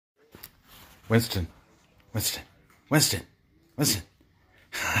Winston.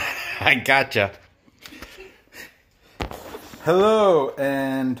 I gotcha. Hello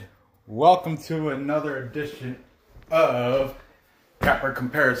and welcome to another edition of Copper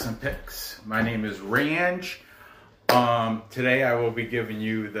Comparison Picks. My name is Ranj. Today I will be giving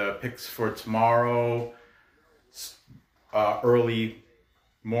you the picks for tomorrow, early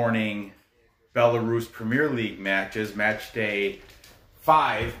morning Belarus Premier League matches, match day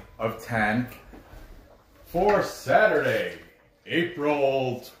 5 of 10 for Saturday,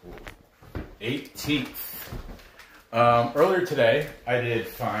 April 18th. Earlier today, I did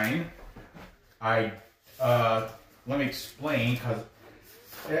fine. Let me explain, because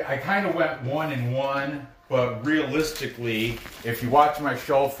I kind of went 1-1, but realistically, if you watch my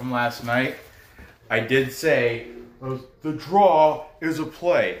show from last night, I did say the draw is a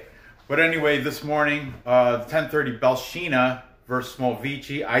play. But anyway, this morning, 10:30 Belshina versus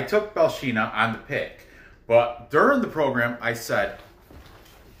Mozyr. I took Belshina on the pick. But during the program, I said,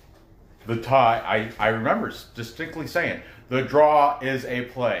 the tie, I remember distinctly saying, the draw is a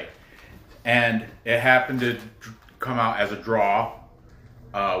play. And it happened to come out as a draw,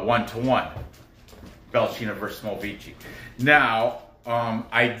 1-1. Belshina versus Mozyr. Now,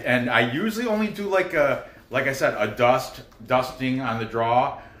 I usually only do like I said, a dusting on the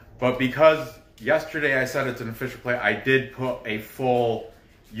draw. But because yesterday I said it's an official play, I did put a full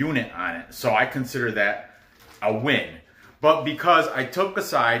unit on it. So I consider that a win. But because I took a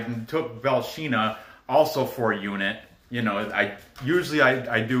side and took Belshina also for a unit, you know, I usually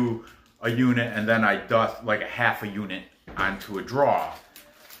do a unit and then I dust like a half a unit onto a draw.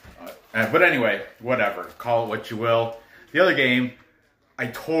 But anyway, whatever. Call it what you will. The other game, I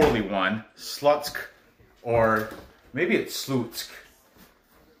totally won. Slutsk, or maybe it's Slutsk.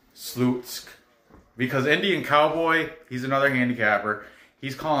 Slutsk. Because Indian Cowboy, he's another handicapper.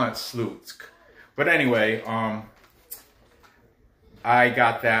 He's calling it Slutsk. But anyway, I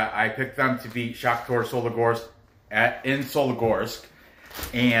got that. I picked them to beat Shakhtar Sologorsk in Sologorsk.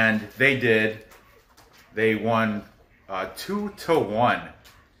 And they did. They won 2-1.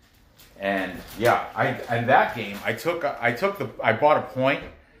 And yeah, in that game, I bought a point.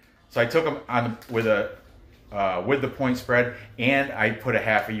 So I took them with the point spread, and I put a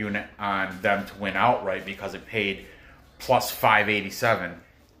half a unit on them to win outright because it paid plus 587,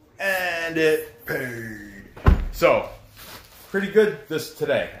 and it paid. So pretty good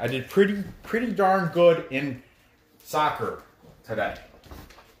today. I did pretty darn good in soccer today.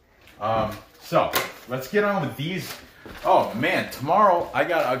 So let's get on with these. Oh man, tomorrow I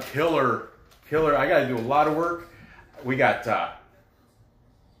got a killer. I got to do a lot of work. We got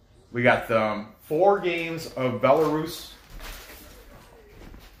 4 games of Belarus.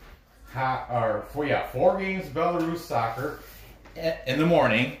 4 games of Belarus soccer in the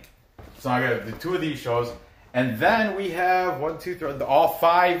morning. So I got the 2 of these shows, and then we have 1, 2, 3, all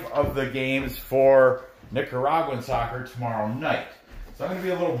 5 of the games for Nicaraguan soccer tomorrow night. So I'm gonna be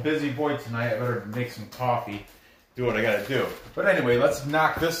a little busy boy tonight. I better make some coffee, do what I gotta do. But anyway, let's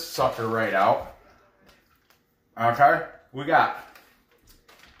knock this sucker right out. Okay, we got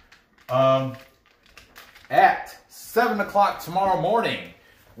at 7 o'clock tomorrow morning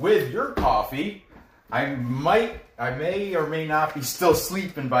with your coffee. I may or may not be still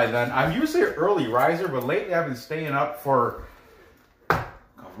sleeping by then. I'm usually an early riser, but lately I've been staying up for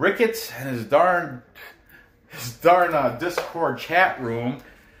Ricketts and his darn Discord chat room.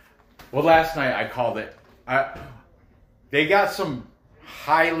 Well, last night I called it. They got some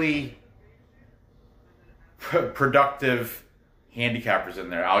highly productive handicappers in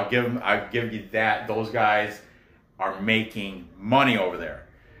there. I'll give you that. Those guys are making money over there.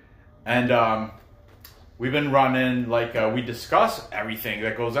 And we've been running, we discuss everything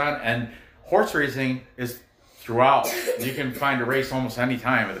that goes on, and horse racing is throughout. You can find a race almost any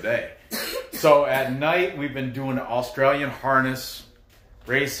time of the day. So at night we've been doing Australian harness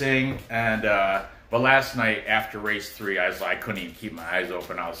racing, and but last night after race 3 I couldn't even keep my eyes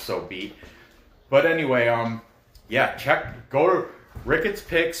open. I was so beat. But anyway, yeah, go to Ricketts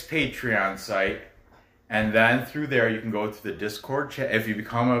Picks Patreon site, and then through there you can go to the Discord chat. If you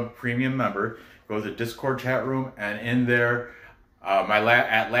become a premium member, go to the Discord chat room, and in there,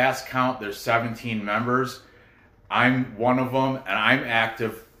 at last count, there's 17 members. I'm one of them, and I'm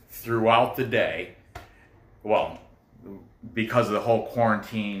active throughout the day. Well, because of the whole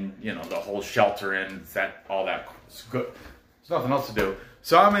quarantine, you know, the whole shelter in, all that. It's good. There's nothing else to do.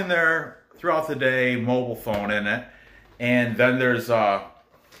 So I'm in there throughout the day, mobile phone in it. And then there's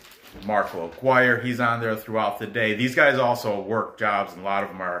Marco Acquire. He's on there throughout the day. These guys also work jobs, and a lot of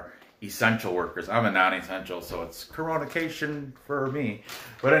them are essential workers. I'm a non-essential, so it's Coronication for me.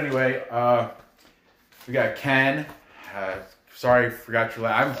 But anyway, we got Ken. Sorry, forgot your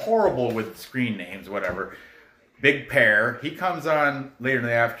I'm horrible with screen names, whatever. Big Pear. He comes on later in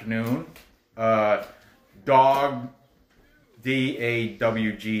the afternoon. Dog,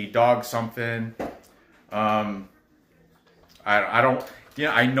 D-A-W-G, Dog something. I don't, you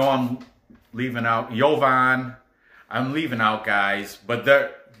know, I know I'm leaving out Jovan. I'm leaving out guys, but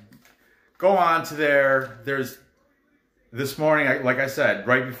go on to there's this morning, like I said,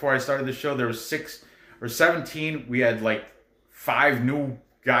 right before I started the show, there was 6 or 17. We had like 5 new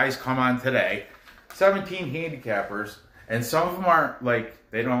guys come on today. 17 handicappers, and some of them aren't like,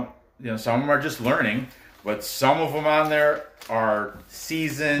 they don't, you know, some of them are just learning, but some of them on there are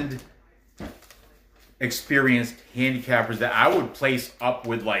seasoned, experienced handicappers that I would place up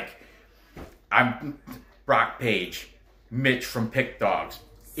with, like, I'm Brock Page, Mitch from Pick Dogs,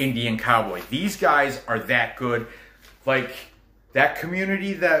 Indian Cowboy. These guys are that good. Like, that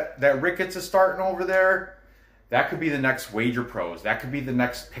community that Ricketts is starting over there, that could be the next Wager Pros. That could be the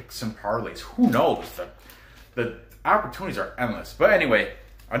next Picks and Parlays. Who knows? The opportunities are endless. But anyway,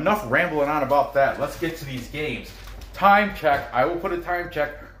 enough rambling on about that. Let's get to these games. Time check. I will put a time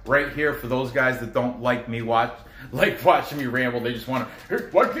check right here for those guys that don't like me watching me ramble. They just want to,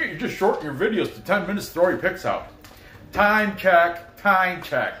 why can't you just shorten your videos to 10 minutes, throw your picks out? Time check. Time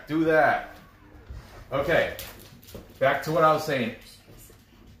check. Do that. Okay. Back to what I was saying.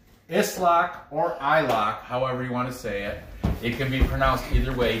 Isloch or Isloch, however you want to say it. It can be pronounced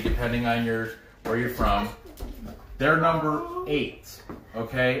either way, depending on where you're from. They're number 8,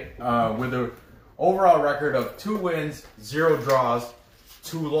 okay? With an overall record of 2 wins, 0 draws,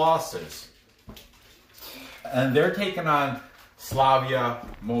 2 losses. And they're taking on Slavia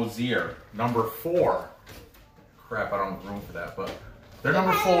Mozyr, number 4. Crap, I don't have room for that, but they're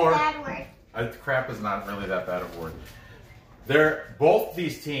number 4. Crap is not really that bad of a word. Both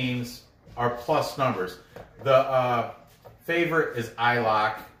these teams are plus numbers. The favorite is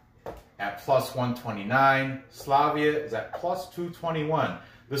Isloch at plus 129. Slavia is at plus 221.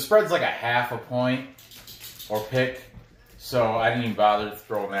 The spread's like a half a point or pick, so I didn't even bother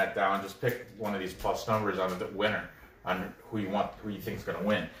throwing that down. Just pick one of these plus numbers on the winner, on who you think is going to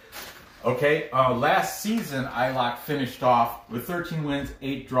win. Okay, last season Isloch finished off with 13 wins,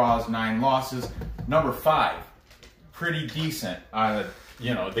 8 draws, 9 losses. Number 5. Pretty decent.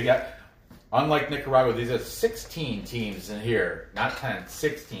 You know, they got, unlike Nicaragua, these are 16 teams in here, not 10,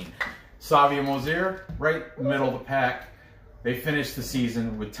 16. Slavia Mozyr, right middle of the pack. They finished the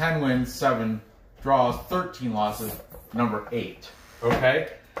season with 10 wins, 7 draws, 13 losses, number 8. Okay?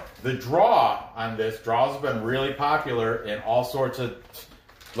 The draw on this, draws have been really popular in all sorts of,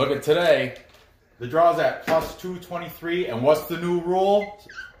 look at today, the draw's at plus 223, and what's the new rule?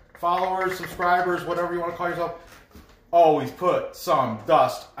 Followers, subscribers, whatever you want to call yourself, always put some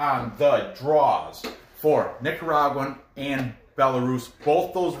dust on the draws for Nicaraguan and Belarus.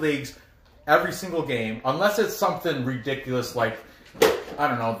 Both those leagues, every single game, unless it's something ridiculous like, I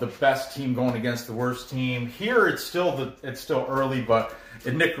don't know, the best team going against the worst team. Here it's still early, but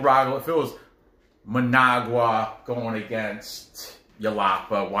in Nicaragua, if it was Managua going against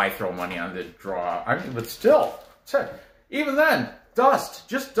Yalapa, why throw money on the draw? I mean, but still, even then, dust,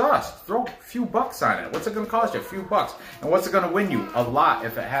 just dust. Throw a few bucks on it. What's it going to cost you? A few bucks. And what's it going to win you? A lot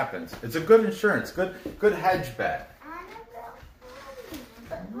if it happens. It's a good insurance, good hedge bet.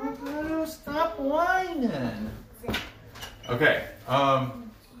 Stop whining. Okay.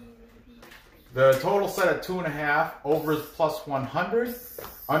 The total set at 2.5. Over is plus 100.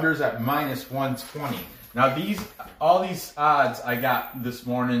 Unders at minus 120. Now all these odds I got this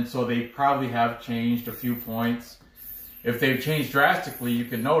morning, so they probably have changed a few points. If they've changed drastically, you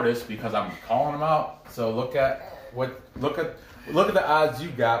can notice because I'm calling them out. So look at the odds you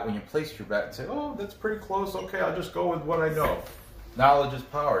got when you placed your bet and say, oh, that's pretty close. Okay, I'll just go with what I know. Knowledge is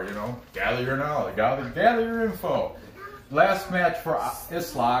power, you know. Gather your knowledge, gather your info. Last match for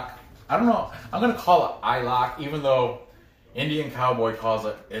Isloch. I don't know. I'm gonna call it Isloch, even though Indian Cowboy calls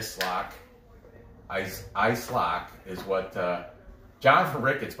it Isloch. Isloch is what Jonathan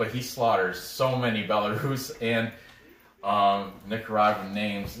Ricketts, but he slaughters so many Belarus and Nicaraguan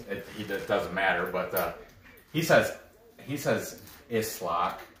names. It doesn't matter, but he says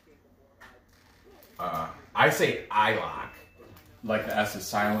Isloch. I say Isloch, like the S is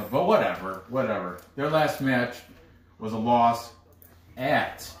silent, but whatever. Their last match was a loss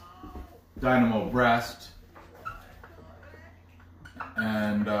at Dynamo Brest,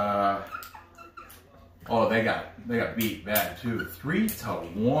 and oh, they got beat bad too,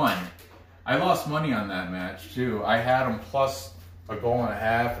 3-1. I lost money on that match too. I had them plus a goal and a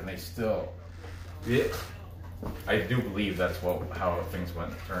half, and they still. I do believe that's how things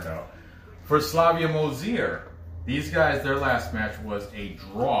turned out. For Slavia Mozyr, these guys, their last match was a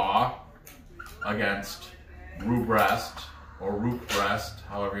draw against Rukh Brest, or Rukh Brest,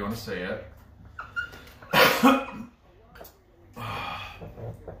 however you want to say it.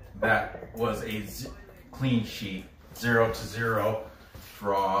 That was a clean sheet, 0-0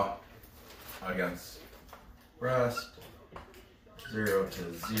 draw against Brest,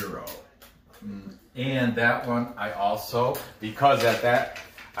 0-0. And that one I also, because at that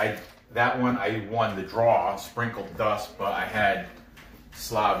one I won the draw, sprinkled dust, but I had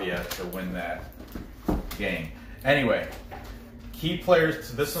Slavia to win that game. Anyway, key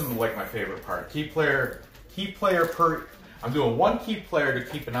players, this is like my favorite part. Key player per, I'm doing one key player to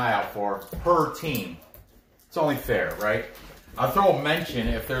keep an eye out for per team. It's only fair, right? I'll throw a mention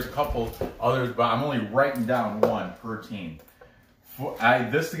if there's a couple others, but I'm only writing down one per team.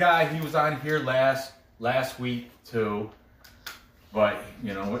 This guy, he was on here last week too, but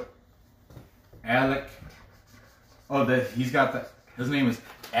you know what? Alec. Oh, he's got his name is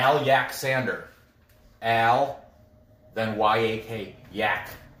Al Yaksander. Al, then Y-A-K, Yak,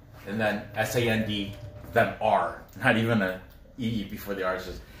 and then S-A-N-D, then R. Not even a E before the R. It's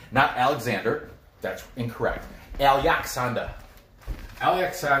just not Alexander. That's incorrect. Al Yaksander. Al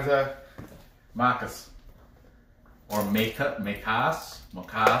Yaksander Makas. Or Makas.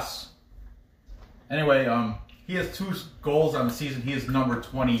 Anyway, he has 2 goals on the season. He is number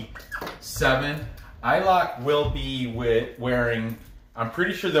 27. Isloch will be wearing, I'm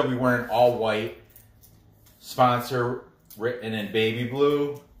pretty sure they'll be wearing all white. Sponsor written in baby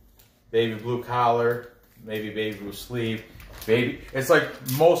blue collar, maybe baby blue sleeve. It's like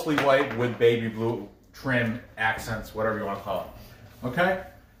mostly white with baby blue trim, accents, whatever you want to call it. Okay?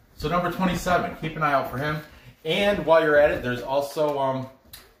 So number 27, keep an eye out for him. And while you're at it, there's also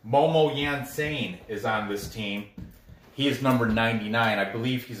Momo Yansane is on this team. He is number 99. I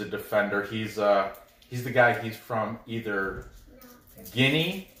believe he's a defender. He's the guy, he's from either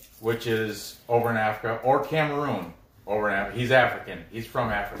Guinea, which is over in Africa, or Cameroon, over in Africa. He's African. He's from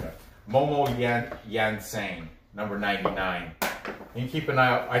Africa. Momo Yansane, number 99. You can keep an eye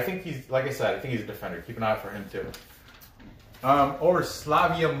out. I think he's, like I said, I think he's a defender. Keep an eye out for him too. Over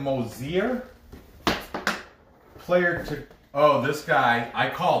Slavia Mozyr, player to, oh, this guy, I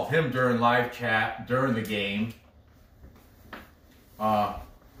called him during live chat during the game.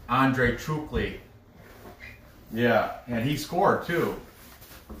 Andre Trukli. Yeah, and he scored too.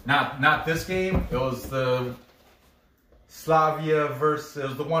 Not this game. It was the Slavia versus, it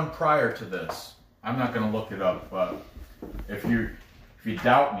was the one prior to this. I'm not going to look it up, but if you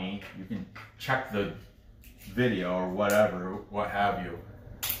doubt me, you can check the video or whatever, what have you.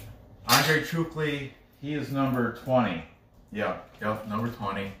 Andre Trukli, he is number 20. Yep, number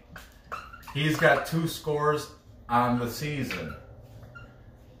 20. He's got 2 scores on the season.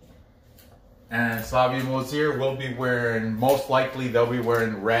 And Slavia Mozyr will be wearing, most likely they'll be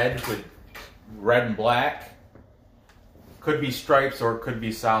wearing red with red and black. Could be stripes or it could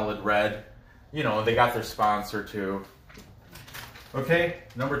be solid red. You know, they got their sponsor too. Okay,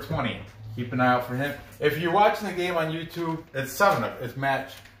 number 20. Keep an eye out for him. If you're watching the game on YouTube, it's 7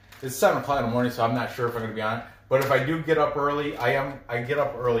 o'clock in the morning, so I'm not sure if I'm going to be on it. But if I do get up early, I get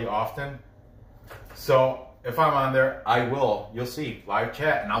up early often. So if I'm on there, you'll see, live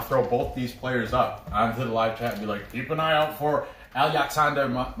chat, and I'll throw both these players up onto the live chat and be like, keep an eye out for Alexander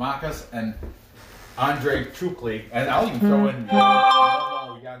Makas and Andre Trukli, and I'll even throw in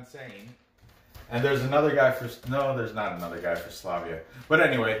Momo Yansane. And there's another guy for, no, there's not another guy for Slavia. But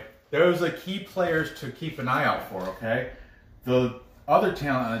anyway, those are key players to keep an eye out for, okay? The other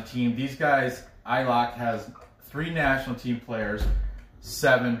talent on the team, these guys, Isloch has 3 national team players,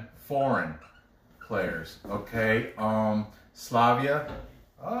 7 foreign players, okay? Slavia,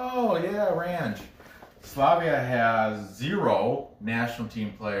 oh yeah, Ranj. Slavia has 0 national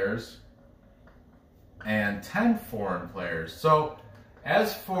team players and 10 foreign players. So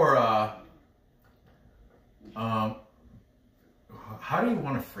as for how do you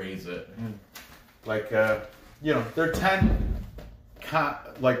want to phrase it? Like you know, they're 10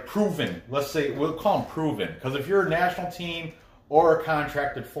 like proven. Let's say we'll call them proven, because if you're a national team or a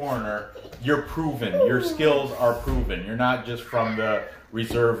contracted foreigner, you're proven. Your skills are proven. You're not just from the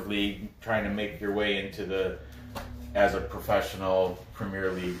reserve league trying to make your way into as a professional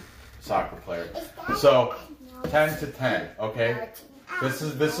Premier League soccer player. So 10 to 10, okay? This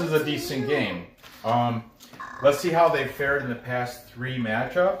is a decent game. Let's see how they fared in the past 3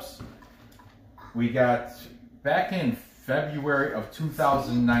 matchups. We got back in February of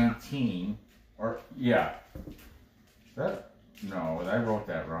 2019, or yeah, No, I wrote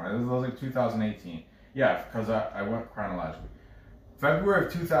that wrong. It was like 2018. Yeah, because I went chronologically. February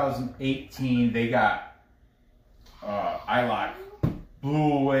of 2018, they got Isloch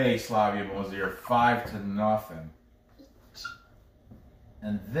blew away Slavia Mozyr 5-0.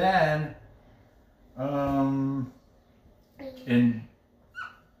 And then in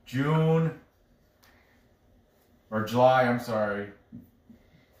June or July, I'm sorry.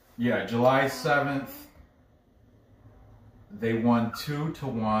 Yeah, July 7th, they won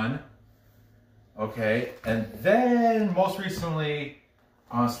 2-1. Okay, and then most recently,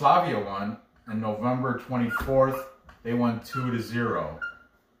 Slavia won, and November 24th, they won 2-0.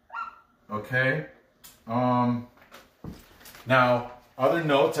 Okay. Now, other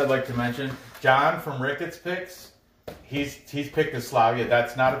notes I'd like to mention. John from Ricketts Picks, he's picked a Slavia.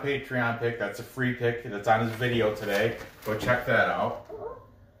 That's not a Patreon pick. That's a free pick. That's on his video today. Go check that out.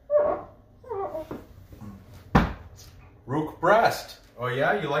 Rukh Brest. Oh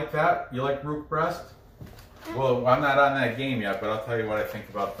yeah, you like that? You like Rukh Brest? Well, I'm not on that game yet, but I'll tell you what I think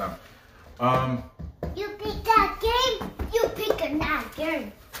about them. You pick that game. You pick that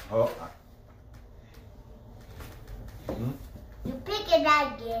game. Oh. You pick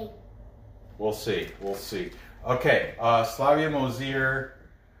that game. We'll see. We'll see. Okay. Slavia Mozyr.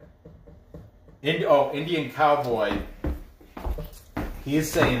 Indian Cowboy.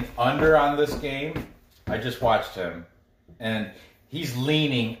 He's saying under on this game. I just watched him, and he's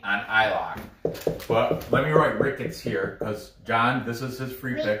leaning on Isloch. But let me write Ricketts here, because John, this is his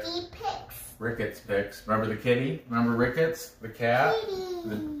free pick. Ricketts Picks. Remember the kitty? Remember Ricketts, the cat?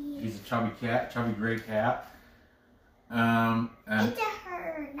 He's a chubby cat, chubby gray cat. And it's a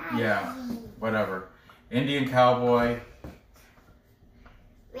her, not yeah, me. whatever. Indian Cowboy.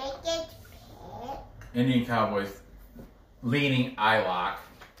 Ricketts pick. Indian Cowboys leaning Isloch.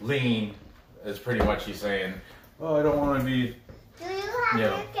 Lean is pretty much he's saying, oh, I don't want to be. Do you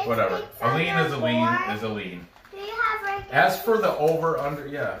have Ricketts whatever. picks A on lean your is a lean board? is a lean. Do you have Ricketts? As for the over under,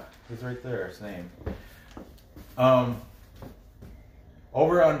 yeah, he's right there. His name.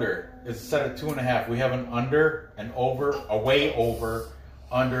 Over under is set at 2.5. We have an under, an over, a way over,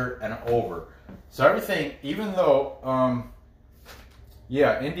 under, and an over. So everything, even though,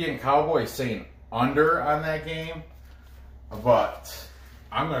 yeah, Indian Cowboy is saying under on that game, but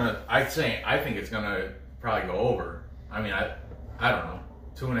I think it's gonna probably go over. I mean, I don't know,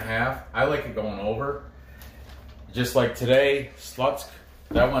 2.5. I like it going over. Just like today, Slutsk,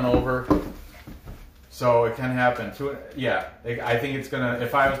 that went over. So it can happen. Yeah, I think it's gonna.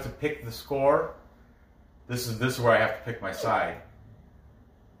 If I was to pick the score, this is where I have to pick my side.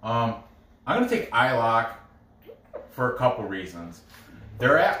 I'm gonna take Isloch for a couple reasons.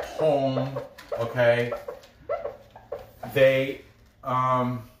 They're at home, okay. They,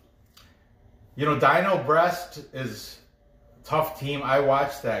 you know, Dino Brest is a tough team. I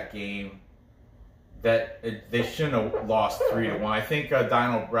watched that game. They shouldn't have lost 3-1. I think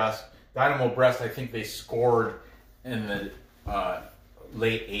Dynamo Brest, I think they scored in the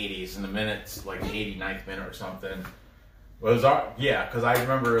late 80s, in the minutes, like 89th minute or something. It was, yeah, because I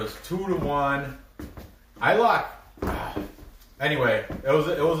remember it was 2-1. Isloch, anyway, it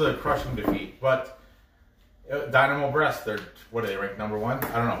was a crushing defeat. But Dynamo Brest, what are they ranked, number 1?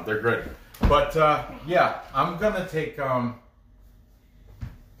 I don't know, they're good. But yeah, I'm gonna take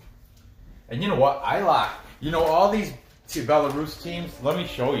and you know what? Isloch, you know, all these Belarus teams, let me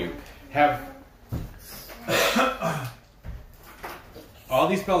show you, have all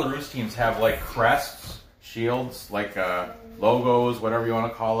these Belarus teams have like crests, shields, like logos, whatever you want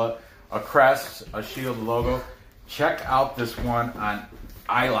to call it. A crest, a shield, a logo. Check out this one on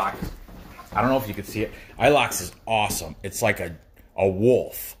Isloch. I don't know if you can see it. Isloch's is awesome. It's like a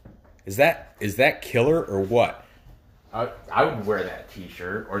wolf. Is that killer or what? I would wear that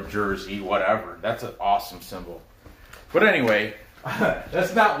t-shirt or jersey, whatever. That's an awesome symbol. But anyway,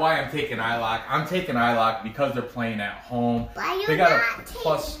 that's not why I'm taking Isloch. I'm taking Isloch because they're playing at home. They got a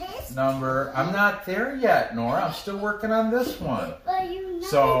plus number. I'm not there yet, Nora. I'm still working on this one. But you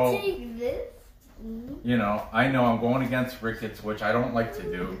not take this. You know, I know I'm going against Ricketts, which I don't like to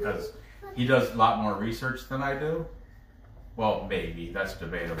do because he does a lot more research than I do. Well, maybe. That's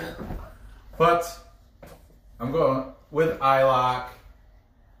debatable. But I'm going with Isloch,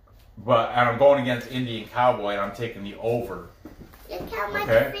 and I'm going against Indian Cowboy, and I'm taking the over. Look how much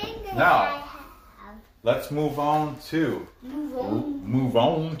Okay. fingers Now, I have. let's move on to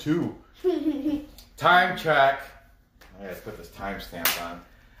time check. I gotta put this timestamp on.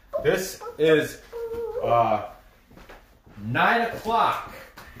 This is 9 o'clock.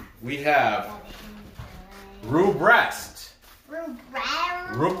 We have Rukh Brest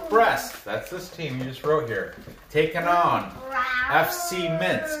Rukh Brest, that's this team you just wrote here. Taking on FC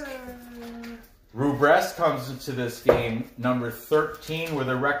Minsk. Rukh Brest comes into this game number 13 with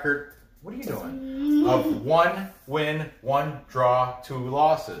a record, what are you doing? Of 1 win, 1 draw, 2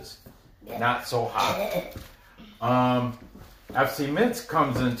 losses. Not so hot. FC Minsk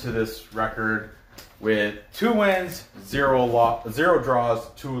comes into this record with 2 wins, 0 draws,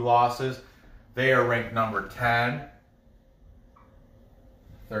 2 losses. They are ranked number 10.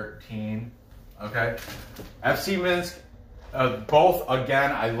 13. Okay. FC Minsk, both,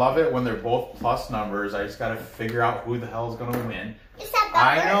 again, I love it when they're both plus numbers. I just got to figure out who the hell is going to win.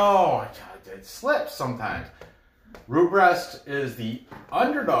 I know. It slips sometimes. Rukh Brest is the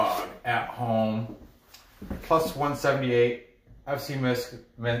underdog at home, plus 178. FC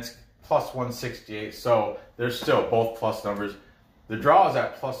Minsk, plus 168. So they're still both plus numbers. The draw is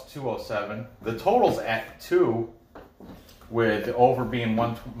at plus 207. The total's at 2, with the over being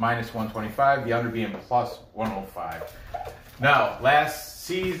minus 125, the under being plus 105. Now, last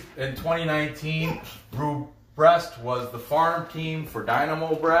season in 2019, Rukh Brest was the farm team for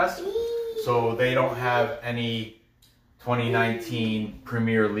Dynamo Brest, so they don't have any 2019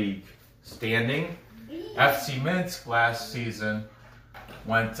 Premier League standing. FC Minsk last season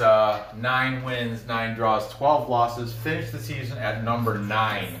went 9 wins, 9 draws, 12 losses, finished the season at number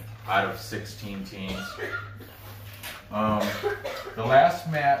 9 out of 16 teams. The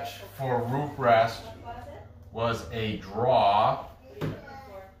last match for Rukh Brest was a draw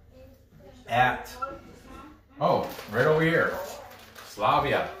at, right over here,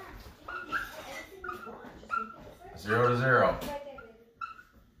 Slavia, 0-0.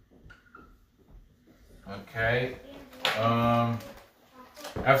 Okay.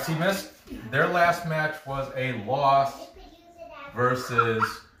 FC Minsk, their last match was a loss versus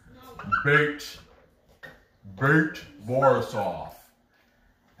Borisov,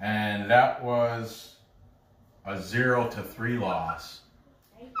 and that was a 0-3 loss.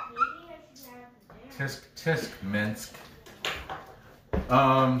 Tisk Minsk.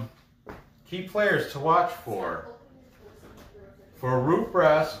 Key players to watch for Rukh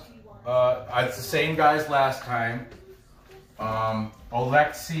Brest, it's the same guys last time.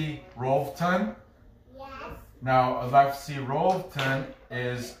 Alexei Rovton. Now, Alexei Rovton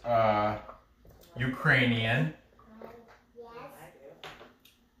is Ukrainian,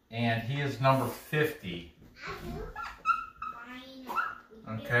 and he is number 50.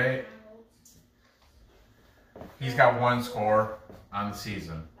 Okay, he's got 1 score on the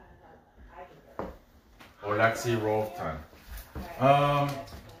season. Alexei Rovton.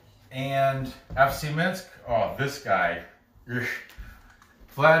 And FC Minsk, this guy,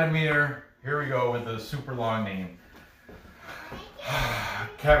 Vladimir, here we go with the super long name,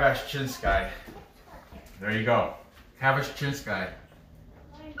 Kavashchinsky. There you go. Kavashchinsky.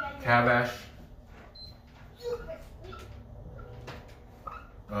 Kavash.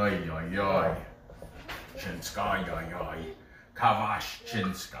 Oy, oy, oy. Chinsky, oy, oy.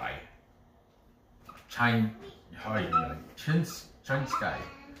 Kavashchinsky. Chinsky.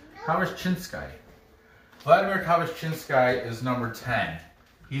 Kavashchinsky. Vladimir Kavashchinsky is number 10.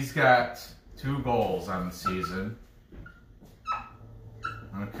 He's got 2 goals on the season.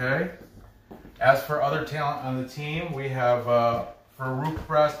 Okay. As for other talent on the team, we have, for Rukh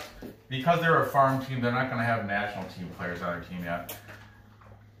Brest, because they're a farm team, they're not going to have national team players on their team yet.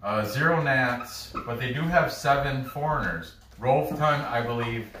 0 Nats, but they do have 7 foreigners. Rovton, I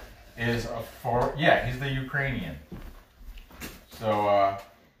believe, is he's the Ukrainian. So,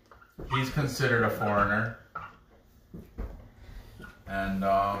 he's considered a foreigner. And,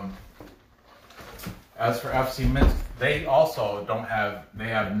 as for FC Minsk, they also they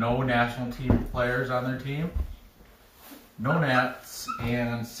have no national team players on their team. No Nats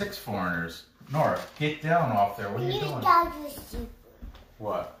and 6 foreigners. Nora, get down off there. What are you doing?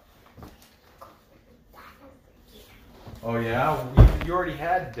 What? Oh yeah? You already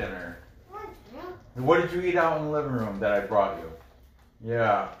had dinner. What did you eat out in the living room that I brought you?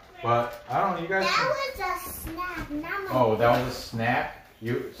 Yeah, but I don't know, you guys... That was a snack. Oh, that was a snack?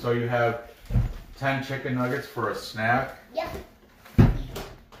 So you have 10 chicken nuggets for a snack? Yep.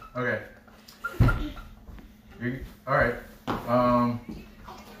 Okay. Alright.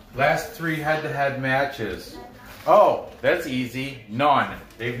 Last 3 head-to-head matches. Oh, that's easy. None.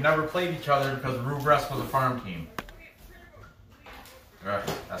 They've never played each other because Rukh Brest was a farm team.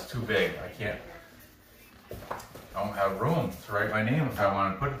 That's too big. I don't have room to write my name if I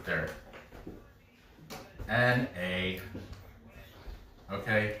want to put it there. N-A.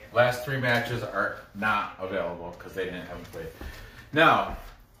 Okay, last 3 matches are not available because they didn't have them played. Now,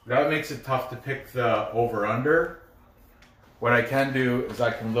 that makes it tough to pick the over-under. what I can do is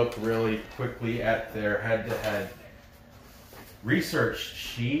I can look really quickly at their head-to-head research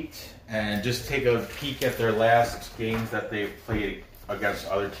sheet and just take a peek at their last games that they've played against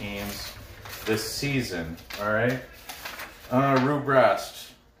other teams this season. All right. Rukh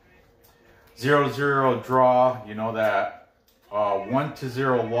Brest, 0-0 draw. You know that.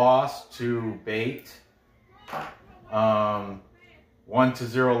 1-0 loss to Bait. 1-0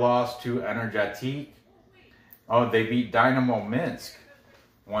 loss to Energetic. Oh, they beat Dynamo Minsk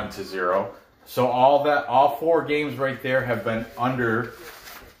 1-0. So all 4 games right there have been under.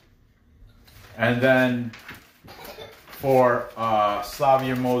 And then for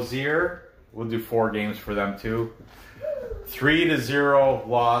Slavia Mozyr, we'll do 4 games for them too. 3-0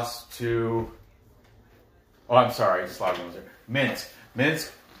 loss to, oh, I'm sorry, Slavia Mozyr.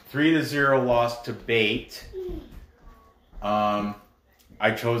 Minsk, 3-0 loss to Bait. I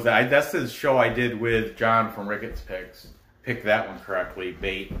chose that. That's the show I did with John from Ricketts Picks. Picked that one correctly,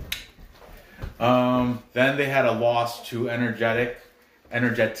 Bait. Then they had a loss to Energetic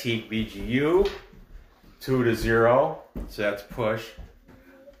BGU, 2-0. So that's push.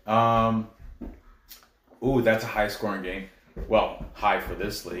 Ooh, that's a high scoring game. Well, high for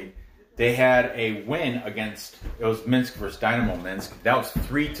this league. They had a win against, it was Minsk versus Dynamo Minsk. That was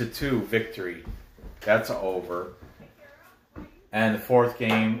 3-2 victory. That's over. And the 4th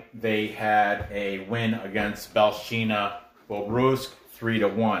game, they had a win against Belarus, Belarus,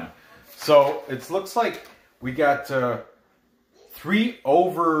 3-1. So it looks like we got 3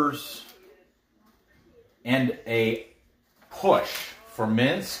 overs and a push for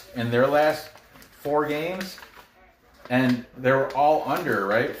Minsk in their last 4 games. And they were all under,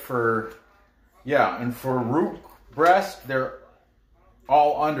 right? And for Rukh Brest, they're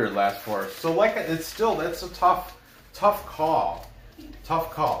all under last 4. So like it's still, that's a tough call.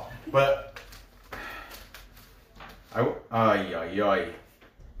 Tough call. But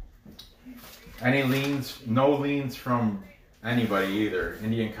any leans, no leans from anybody either.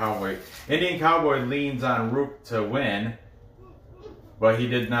 Indian Cowboy leans on Rukh to win, but he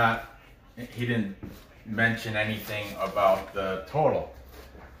didn't mention anything about the total.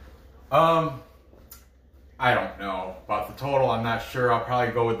 I don't know about the total. I'm not sure. I'll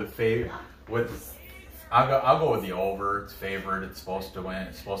probably go with I'll go with the over. It's favored. It's supposed to win.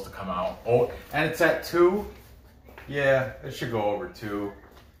 It's supposed to come out. Oh, and it's at 2. Yeah, it should go over 2.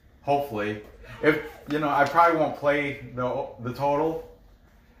 Hopefully. If I probably won't play the total.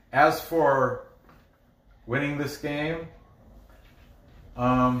 As for winning this game,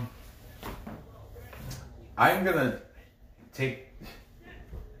 I'm gonna take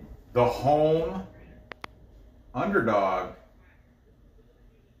the home underdog.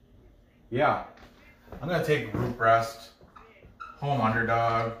 Yeah, I'm gonna take Rukh Brest home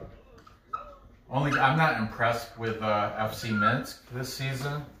underdog. I'm not impressed with FC Minsk this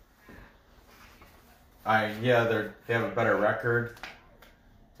season. They have a better record,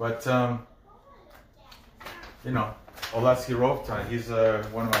 but Oleksiy Rovtan, he's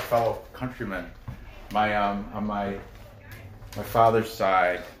one of my fellow countrymen. On my father's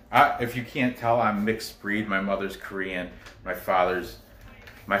side. If you can't tell, I'm mixed breed. My mother's Korean. My father's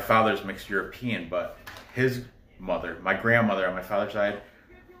mixed European, but his mother, my grandmother on my father's side,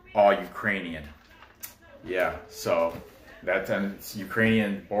 all Ukrainian. Yeah, so that's it's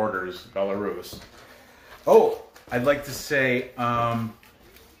Ukrainian borders Belarus. Oh, I'd like to say,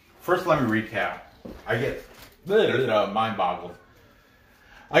 first let me recap. I get mind boggled.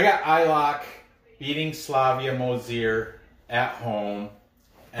 I got Isloch beating Slavia Mozyr at home,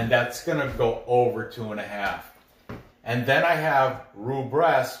 and that's going to go over 2.5. And then I have Rukh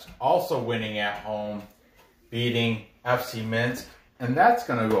Brest also winning at home, beating FC Minsk, and that's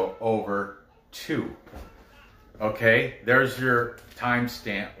going to go over 2. Okay, there's your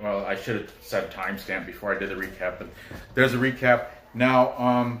timestamp. Well, I should have said timestamp before I did the recap, but there's a recap.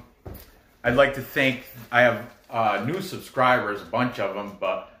 Now, I'd like to thank, I have new subscribers, a bunch of them,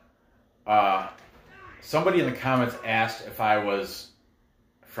 but somebody in the comments asked if I was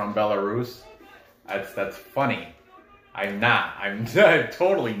from Belarus. That's funny. I'm not. I'm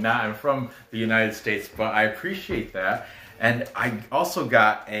totally not. I'm from the United States, but I appreciate that. And I also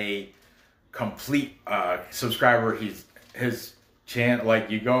got a complete subscriber. His channel, like,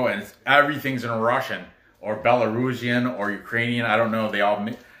 you go and everything's in Russian or Belarusian or Ukrainian. I don't know.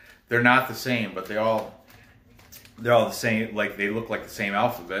 They're not the same, but they're all the same. Like, they look like the same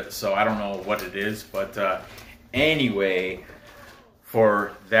alphabet. So I don't know what it is, but anyway,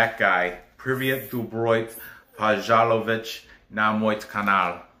 for that guy, Privyet Dubroit Pajalovic na moj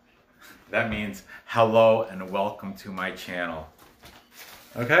kanal. That means hello and welcome to my channel.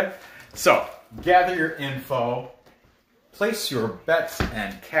 Okay, so gather your info. place your bets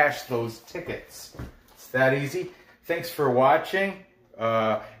and cash those tickets. It's that easy. Thanks for watching.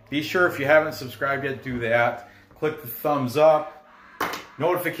 Be sure, if you haven't subscribed yet, do that. Click the thumbs up.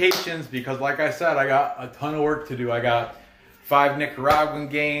 Notifications, because like I said, I got a ton of work to do. I got 5 Nicaraguan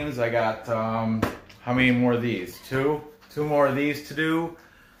games. I got, how many more of these? 2 more of these to do.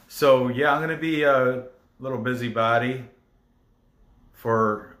 So yeah, I'm going to be a little busybody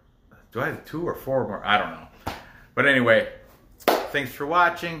for, do I have 2 or 4 more? I don't know. But anyway, thanks for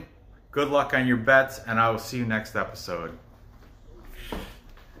watching. Good luck on your bets, and I will see you next episode.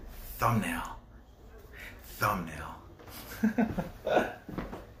 Thumbnail.